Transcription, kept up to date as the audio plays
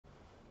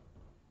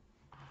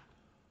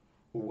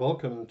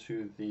Welcome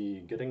to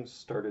the Getting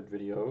Started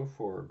video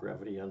for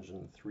Gravity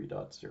Engine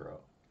 3.0.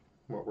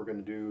 What we're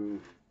going to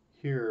do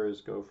here is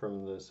go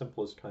from the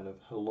simplest kind of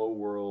hello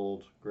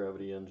world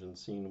gravity engine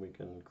scene we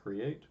can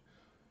create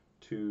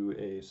to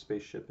a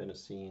spaceship in a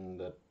scene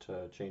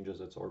that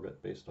changes its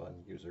orbit based on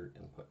user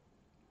input.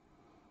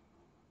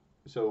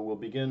 So we'll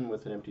begin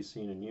with an empty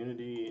scene in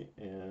Unity,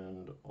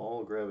 and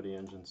all gravity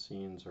engine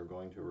scenes are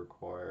going to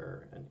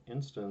require an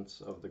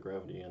instance of the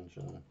gravity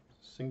engine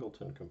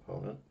singleton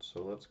component.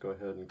 So let's go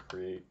ahead and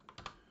create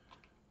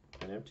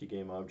an empty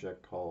game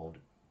object called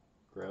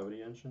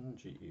gravity engine,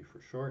 GE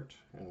for short,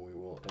 and we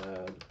will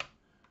add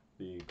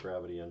the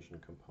gravity engine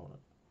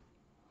component.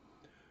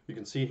 You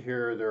can see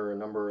here there are a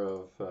number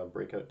of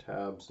breakout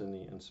tabs in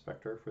the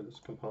inspector for this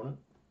component.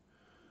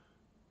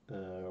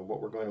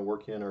 What we're going to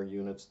work in are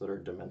units that are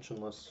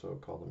dimensionless, so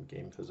call them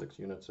game physics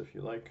units if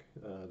you like.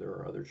 There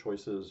are other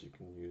choices. You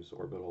can use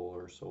orbital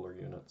or solar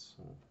units,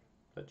 and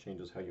that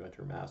changes how you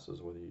enter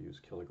masses, whether you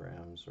use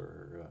kilograms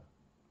or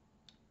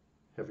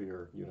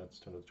heavier units,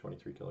 10 to the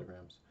 23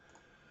 kilograms.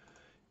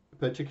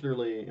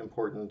 Particularly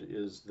important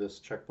is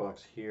this checkbox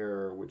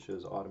here, which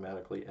is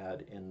automatically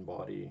add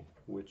n-body,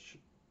 which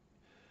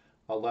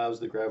allows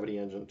the gravity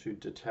engine to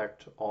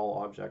detect all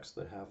objects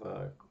that have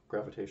a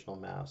gravitational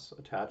mass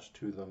attached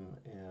to them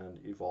and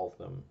evolve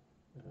them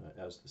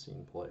as the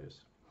scene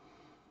plays.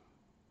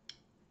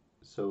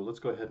 So let's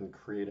go ahead and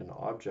create an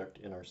object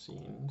in our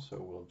scene. So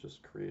we'll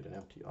just create an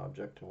empty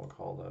object and we'll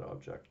call that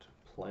object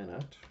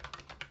planet.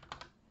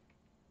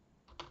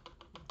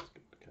 Let's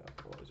get the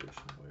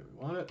capitalization the way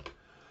we want it.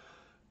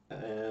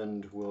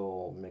 And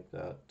we'll make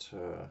that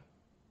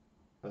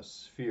a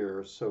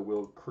sphere. So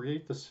we'll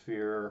create the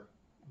sphere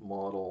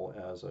model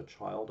as a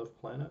child of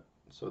planet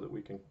so that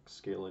we can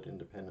scale it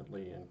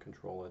independently and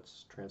control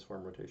its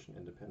transform rotation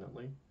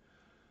independently.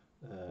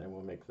 And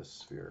we'll make this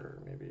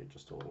sphere maybe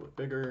just a little bit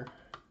bigger.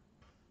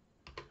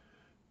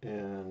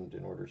 And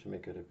in order to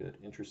make it a bit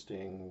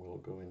interesting, we'll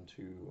go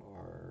into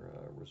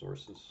our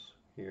resources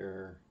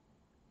here.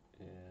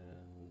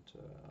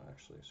 And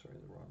actually, sorry,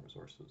 the wrong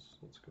resources.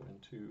 Let's go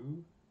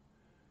into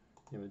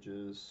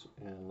images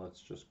and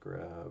let's just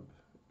grab,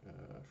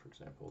 for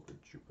example, the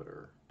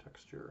Jupiter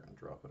texture and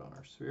drop it on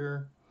our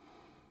sphere.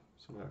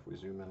 So now if we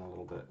zoom in a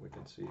little bit, we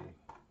can see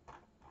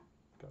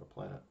got a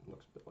planet that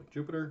looks a bit like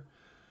Jupiter.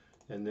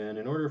 And then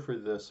in order for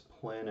this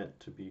planet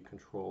to be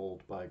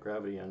controlled by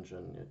gravity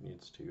engine, it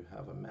needs to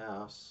have a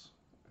mass.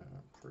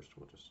 First,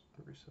 we'll just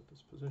reset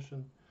this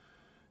position.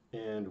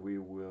 And we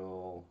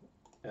will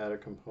add a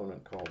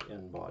component called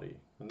n-body.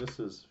 And this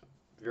is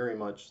very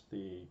much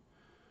the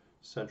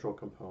central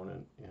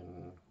component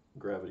in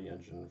gravity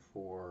engine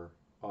for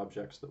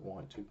objects that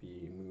want to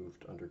be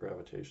moved under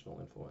gravitational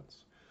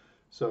influence.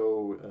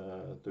 So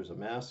there's a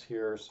mass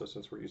here, so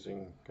since we're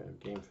using kind of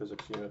game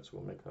physics units,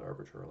 we'll make that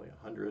arbitrarily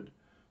 100.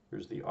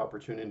 There's the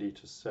opportunity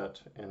to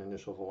set an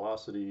initial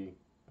velocity.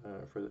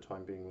 For the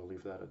time being, we'll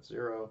leave that at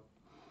 0.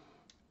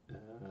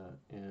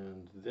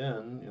 And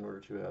then, in order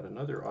to add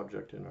another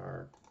object in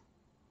our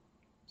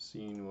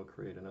scene, we'll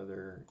create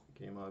another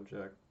game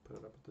object, put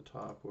it up at the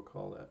top. We'll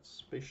call that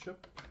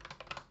spaceship.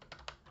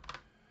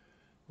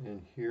 And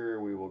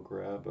here we will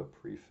grab a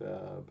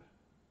prefab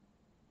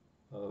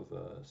of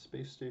a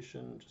space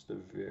station, just a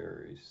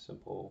very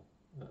simple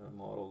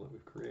model that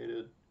we've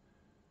created.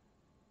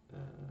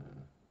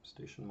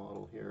 Station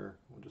model here.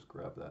 We'll just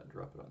grab that and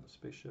drop it on the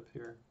spaceship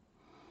here.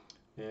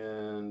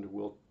 And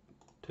we'll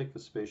take the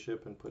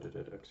spaceship and put it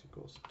at x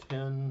equals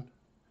 10.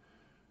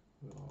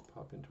 We'll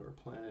pop into our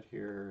planet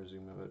here,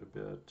 zoom out a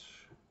bit,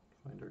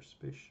 find our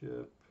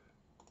spaceship.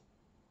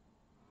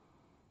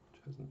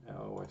 Which has an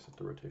oh, I set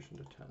the rotation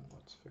to 10.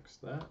 Let's fix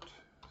that.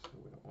 So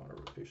we don't want a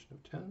rotation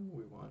of 10,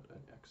 we want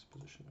an x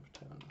position of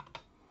 10.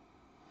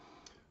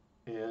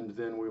 And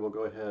then we will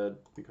go ahead,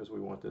 because we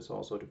want this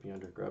also to be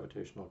under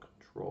gravitational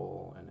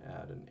control, and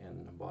add an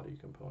n-body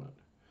component.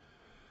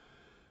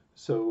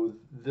 So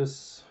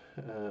this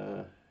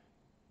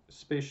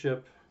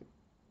spaceship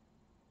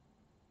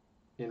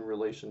in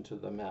relation to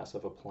the mass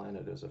of a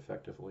planet is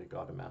effectively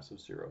got a mass of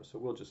 0. So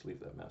we'll just leave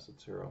that mass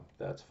at 0.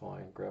 That's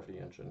fine. Gravity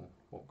engine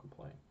won't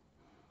complain.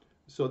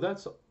 So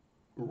that's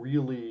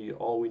really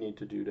all we need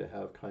to do to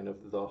have kind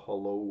of the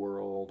hello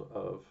world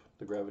of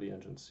the gravity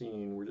engine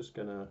scene. We're just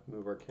going to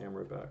move our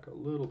camera back a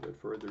little bit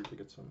further to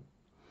get some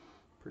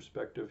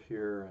perspective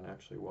here. And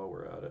actually, while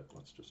we're at it,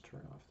 let's just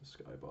turn off the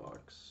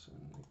skybox and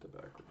make the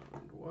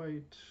background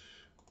white,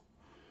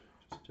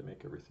 just to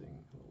make everything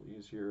a little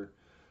easier.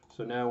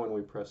 So now when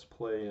we press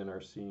play in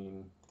our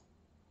scene,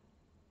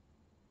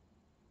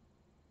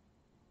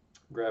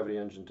 gravity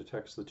engine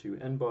detects the two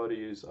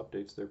n-bodies,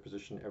 updates their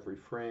position every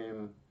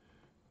frame.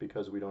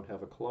 Because we don't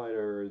have a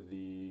collider,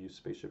 the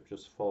spaceship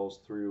just falls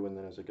through, and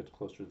then as it gets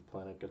closer to the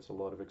planet, gets a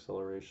lot of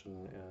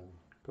acceleration and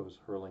goes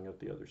hurling out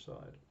the other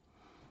side.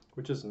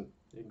 Which isn't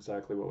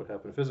exactly what would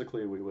happen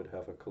physically. We would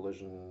have a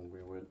collision,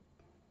 we would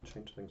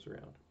change things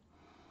around.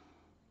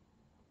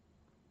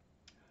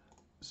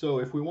 So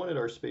if we wanted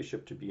our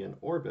spaceship to be in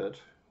orbit,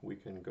 we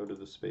can go to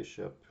the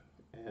spaceship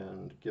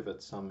and give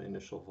it some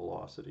initial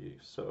velocity.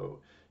 So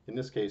in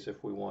this case,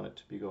 if we want it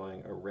to be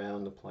going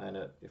around the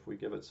planet, if we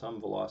give it some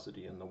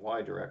velocity in the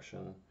y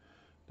direction,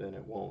 then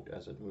it won't,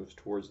 as it moves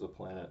towards the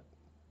planet,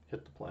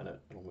 hit the planet,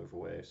 it'll move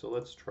away. So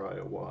let's try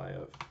a y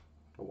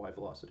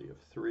velocity of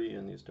 3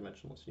 in these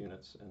dimensionless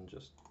units and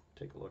just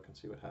take a look and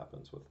see what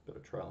happens with a bit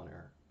of trial and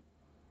error.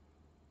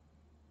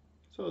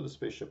 So the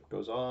spaceship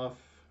goes off,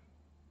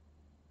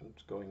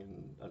 it's going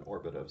in an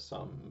orbit of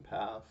some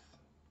path.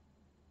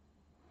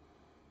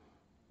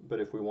 But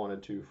if we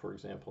wanted to, for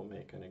example,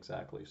 make an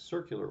exactly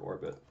circular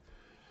orbit,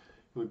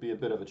 it would be a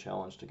bit of a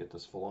challenge to get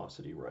this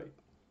velocity right.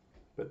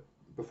 But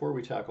before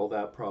we tackle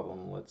that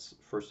problem, let's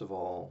first of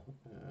all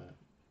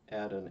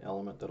add an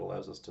element that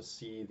allows us to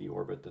see the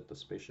orbit that the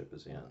spaceship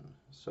is in.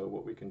 So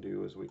what we can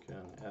do is we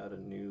can add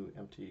a new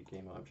empty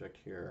game object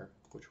here,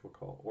 which we'll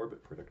call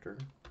Orbit Predictor.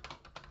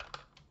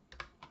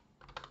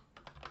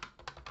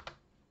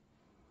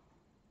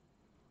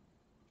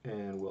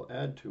 And we'll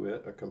add to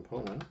it a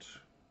component,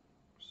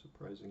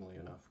 surprisingly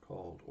enough,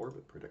 called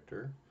Orbit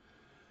Predictor.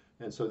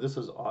 And so this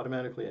has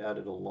automatically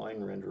added a line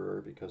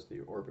renderer because the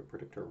Orbit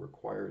Predictor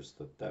requires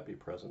that that be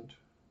present.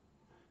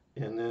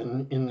 And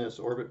then in this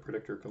Orbit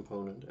Predictor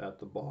component at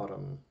the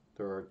bottom,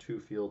 there are two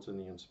fields in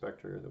the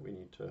inspector that we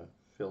need to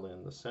fill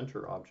in: the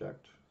center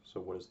object, so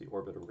what is the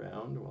orbit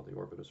around? Well, the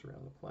orbit is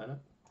around the planet.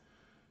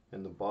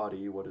 And the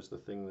body, what is the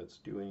thing that's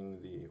doing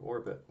the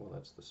orbit? Well,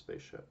 that's the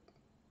spaceship.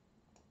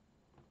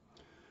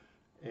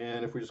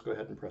 And if we just go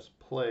ahead and press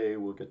play,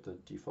 we'll get the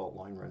default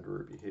line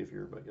renderer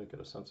behavior, but you'll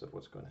get a sense of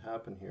what's going to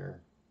happen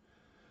here.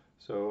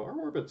 So our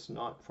orbit's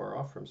not far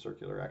off from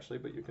circular, actually,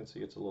 but you can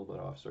see it's a little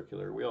bit off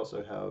circular. We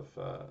also have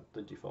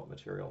the default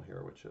material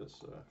here, which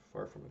is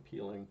far from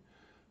appealing.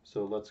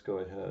 So let's go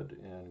ahead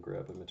and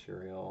grab a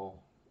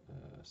material,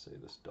 say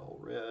this dull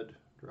red,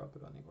 drop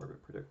it on the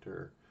Orbit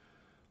Predictor.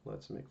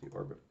 Let's make the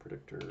Orbit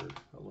Predictor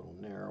a little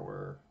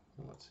narrower,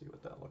 and let's see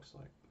what that looks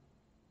like.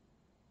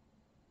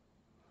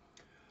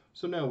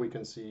 So now we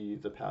can see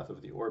the path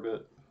of the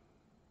orbit.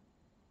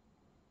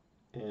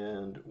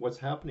 And what's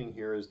happening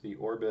here is the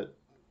orbit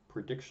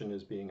prediction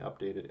is being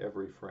updated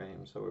every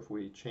frame. So if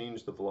we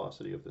change the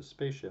velocity of the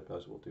spaceship,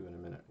 as we'll do in a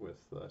minute with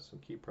some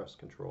key press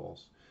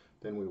controls,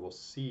 then we will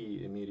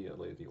see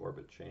immediately the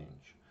orbit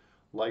change.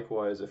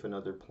 Likewise, if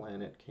another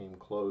planet came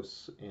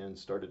close and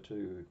started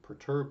to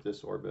perturb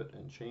this orbit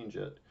and change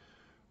it,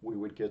 we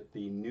would get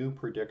the new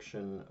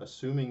prediction,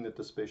 assuming that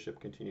the spaceship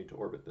continued to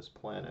orbit this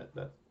planet.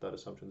 That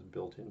assumption is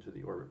built into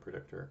the Orbit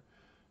Predictor.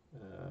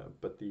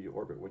 But the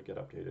orbit would get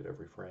updated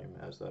every frame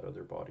as that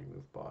other body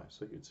moved by.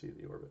 So you'd see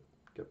the orbit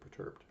get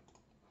perturbed.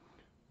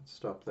 Let's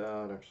stop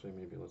that. Actually,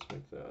 maybe let's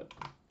make that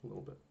a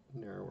little bit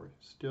narrower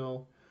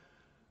still.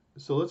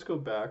 So let's go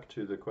back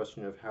to the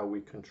question of how we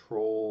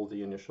control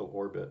the initial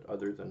orbit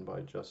other than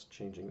by just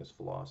changing this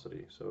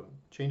velocity. So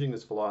changing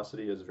this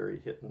velocity is very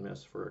hit and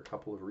miss for a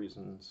couple of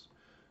reasons.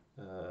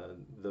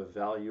 The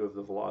value of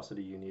the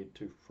velocity you need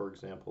to, for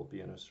example,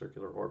 be in a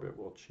circular orbit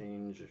will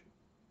change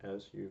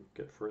as you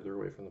get further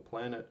away from the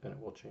planet, and it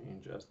will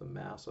change as the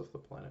mass of the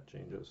planet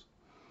changes.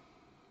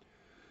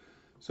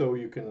 So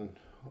you can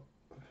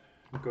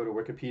go to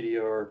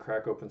Wikipedia or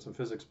crack open some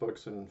physics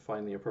books and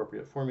find the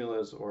appropriate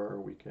formulas, or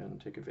we can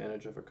take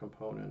advantage of a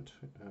component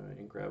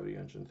in Gravity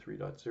Engine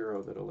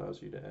 3.0 that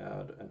allows you to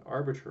add an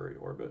arbitrary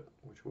orbit,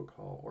 which we'll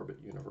call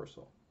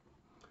OrbitUniversal.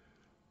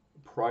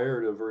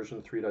 Prior to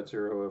version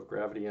 3.0 of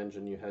Gravity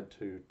Engine, you had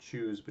to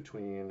choose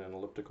between an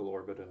elliptical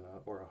orbit and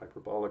or a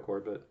hyperbolic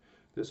orbit.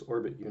 This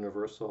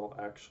OrbitUniversal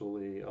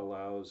actually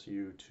allows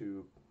you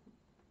to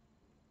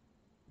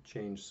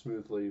change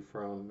smoothly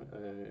from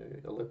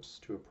an ellipse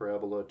to a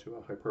parabola to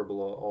a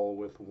hyperbola, all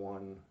with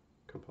one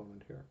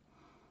component here.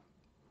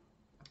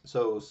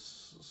 So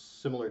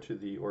similar to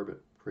the Orbit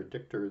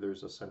Predictor,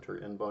 there's a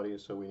center end body,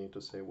 so we need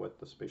to say what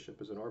the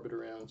spaceship is in orbit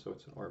around. So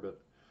it's in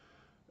orbit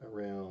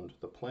around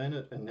the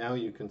planet, and now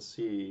you can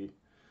see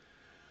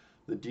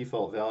the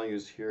default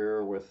values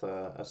here with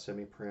a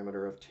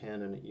semi-parameter of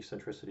 10 and an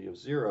eccentricity of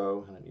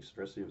 0, and an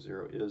eccentricity of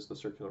 0 is the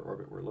circular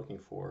orbit we're looking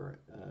for.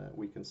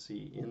 We can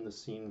see in the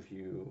scene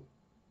view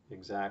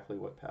exactly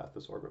what path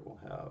this orbit will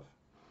have.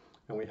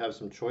 And we have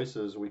some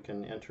choices. We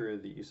can enter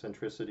the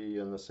eccentricity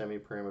and the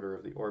semi-parameter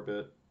of the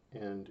orbit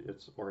and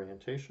its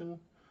orientation,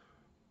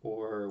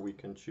 or we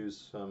can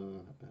choose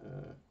some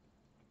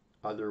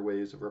other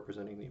ways of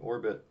representing the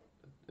orbit.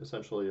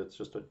 Essentially, it's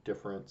just a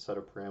different set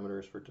of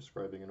parameters for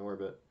describing an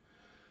orbit,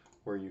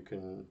 where you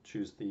can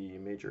choose the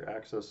major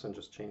axis and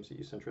just change the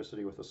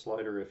eccentricity with a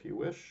slider if you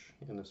wish.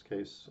 In this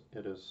case,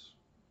 it is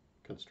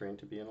constrained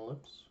to be an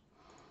ellipse.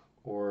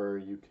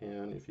 Or you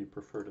can, if you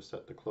prefer to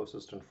set the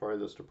closest and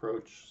farthest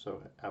approach,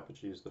 so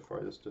apogee is the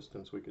farthest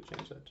distance, we could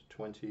change that to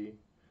 20,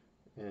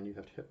 and you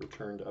have to hit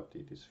return to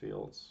update these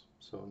fields.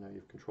 So now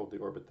you've controlled the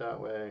orbit that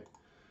way.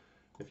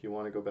 If you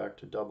want to go back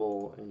to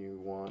double and you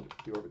want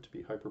the orbit to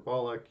be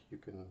hyperbolic, you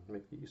can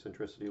make the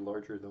eccentricity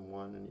larger than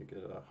 1 and you get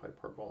a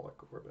hyperbolic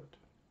orbit.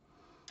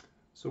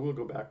 So we'll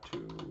go back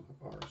to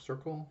our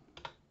circle,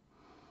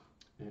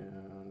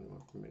 and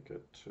we'll make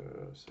it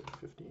say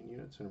 15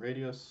 units in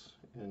radius.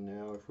 And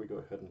now if we go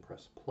ahead and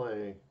press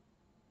play,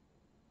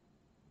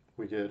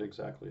 we get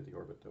exactly the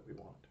orbit that we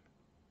want.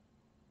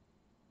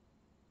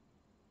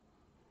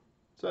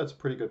 So that's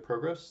pretty good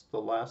progress. The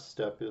last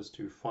step is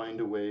to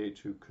find a way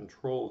to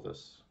control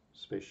this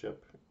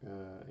spaceship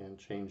and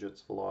change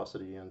its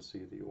velocity and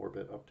see the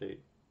orbit update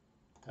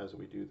as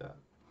we do that.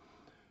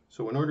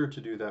 So in order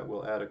to do that,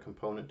 we'll add a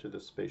component to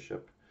this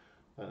spaceship.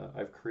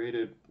 I've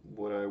created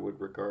what I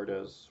would regard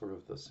as sort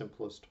of the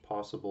simplest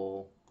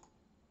possible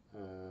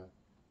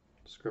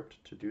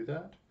script to do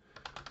that.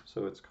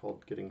 So it's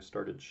called Getting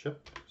Started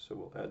Ship. So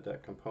we'll add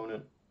that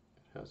component.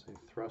 It has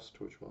a thrust,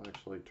 which will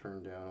actually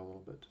turn down a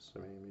little bit to say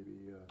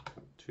maybe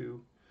 0.2.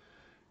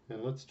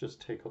 And let's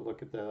just take a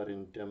look at that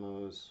in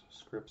demos,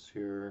 scripts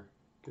here,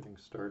 getting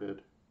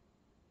started.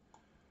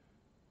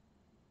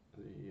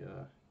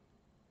 The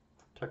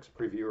text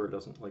previewer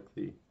doesn't like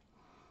the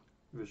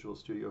Visual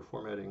Studio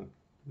formatting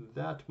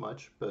that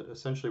much, but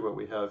essentially what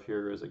we have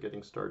here is a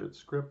getting started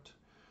script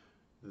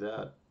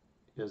that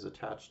is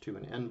attached to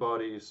an end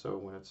body. So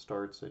when it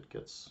starts, it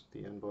gets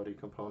the end body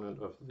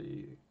component of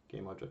the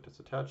game object it's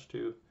attached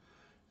to.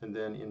 And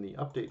then in the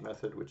update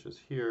method, which is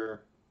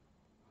here,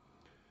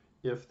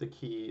 if the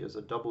key is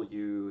a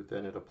W,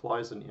 then it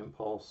applies an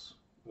impulse.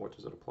 What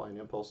does it apply an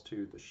impulse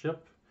to? The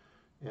ship.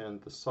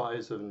 And the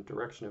size and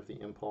direction of the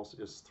impulse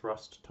is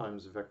thrust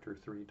times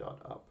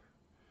vector3.up.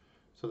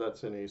 So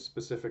that's in a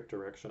specific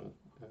direction.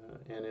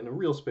 And in a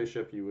real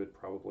spaceship, you would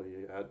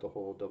probably add the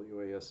whole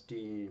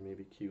WASD,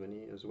 maybe Q and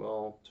E as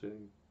well,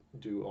 to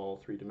do all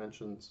 3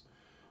 dimensions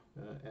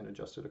and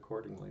adjust it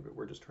accordingly. But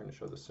we're just trying to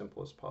show the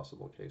simplest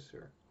possible case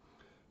here.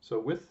 So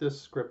with this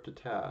script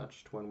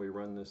attached, when we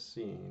run this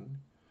scene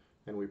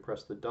and we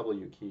press the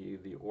W key,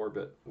 the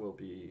orbit will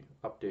be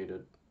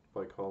updated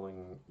by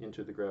calling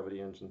into the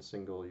gravity engine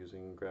single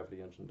using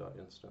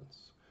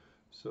gravityengine.instance.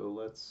 So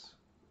let's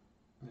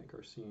make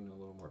our scene a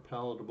little more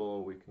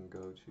palatable. We can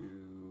go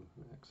to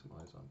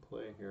maximize on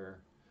play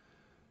here.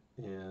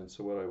 And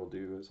so what I will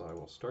do is I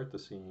will start the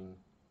scene.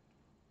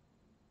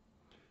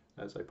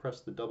 As I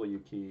press the W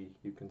key,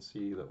 you can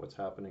see that what's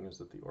happening is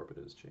that the orbit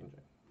is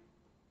changing.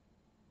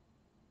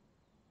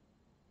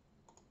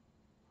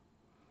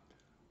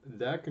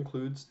 That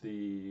concludes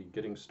the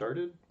getting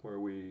started, where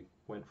we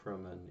went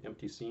from an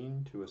empty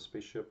scene to a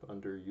spaceship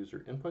under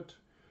user input.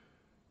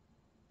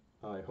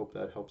 I hope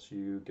that helps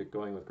you get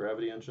going with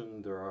Gravity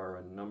Engine. There are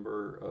a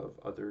number of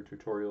other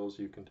tutorials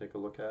you can take a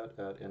look at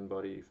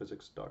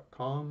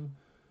nbodyphysics.com.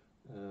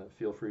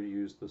 Feel free to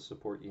use the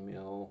support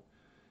email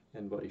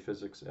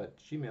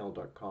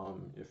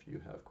nbodyphysics@gmail.com if you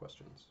have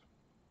questions.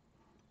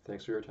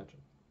 Thanks for your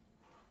attention.